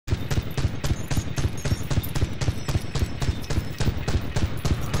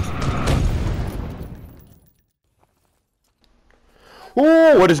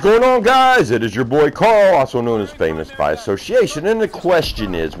Ooh, what is going on, guys? It is your boy Carl, also known as Famous by Association, and the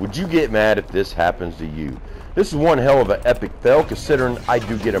question is, would you get mad if this happens to you? This is one hell of an epic fail, considering I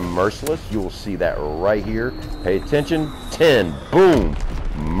do get him merciless. You will see that right here. Pay attention. 10. Boom.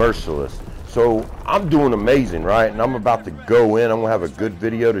 Merciless. So, I'm doing amazing, right? And I'm about to go in. I'm going to have a good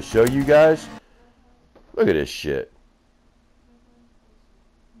video to show you guys. Look at this shit.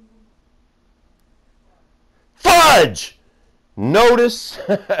 Fudge! Notice,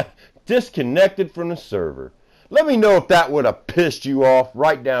 disconnected from the server. Let me know if that would have pissed you off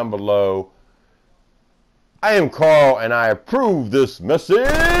right down below. I am Carl and I approve this message.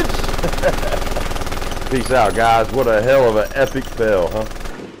 Peace out, guys. What a hell of an epic fail, huh?